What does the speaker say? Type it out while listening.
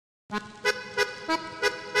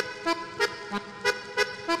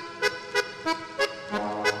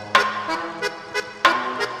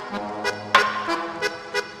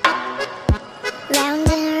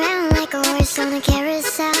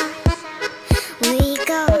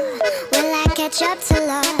catch up to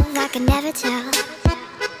love, I can never tell.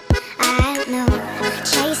 I know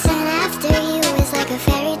chasing after you is like a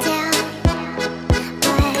fairy tale,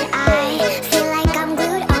 but I feel like I'm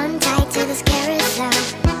glued on tight to this carousel.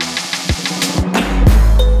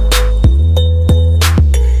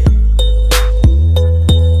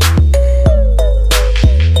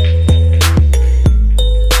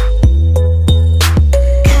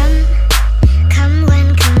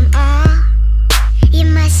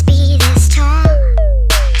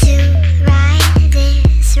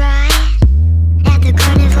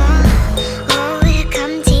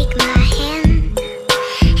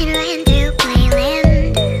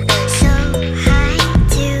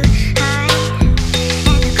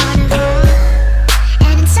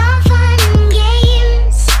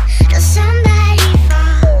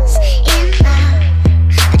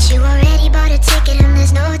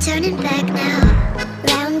 Turning back now,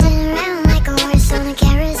 round and round like a horse on a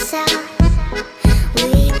carousel.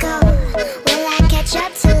 We go, will I catch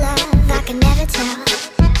up to love? I can never tell.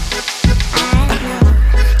 I know,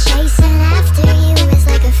 chasing after you is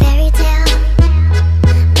like a fairy tale,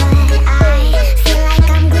 but I feel like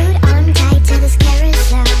I'm glued on tight to this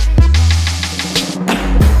carousel.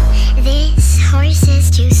 This horse is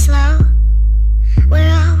too slow,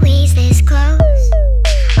 we're always this close.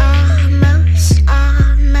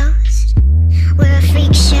 We're a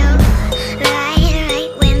freak show, right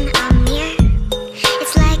when I'm near.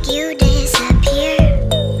 It's like you disappear.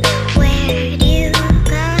 Where'd you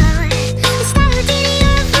go? It's start getting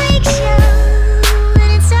a freak show,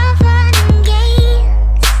 and it's all fun and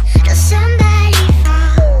games till somebody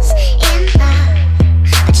falls in love.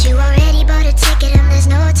 But you already bought a ticket and there's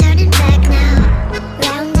no turning back now.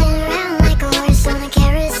 Round and round like a horse on a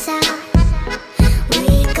carousel.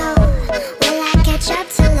 We go, will I catch up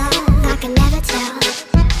to love? I can never tell.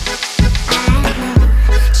 I know,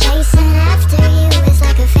 chasing after you is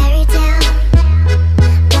like a fairy tale,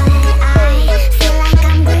 but I feel like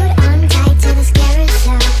I'm glued on tight to this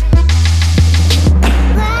carousel.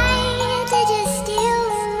 Why did you steal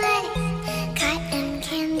my cotton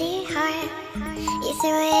candy heart? You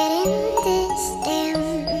threw it in this damn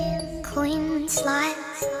coin slot,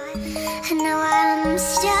 and now I'm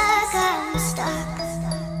stuck up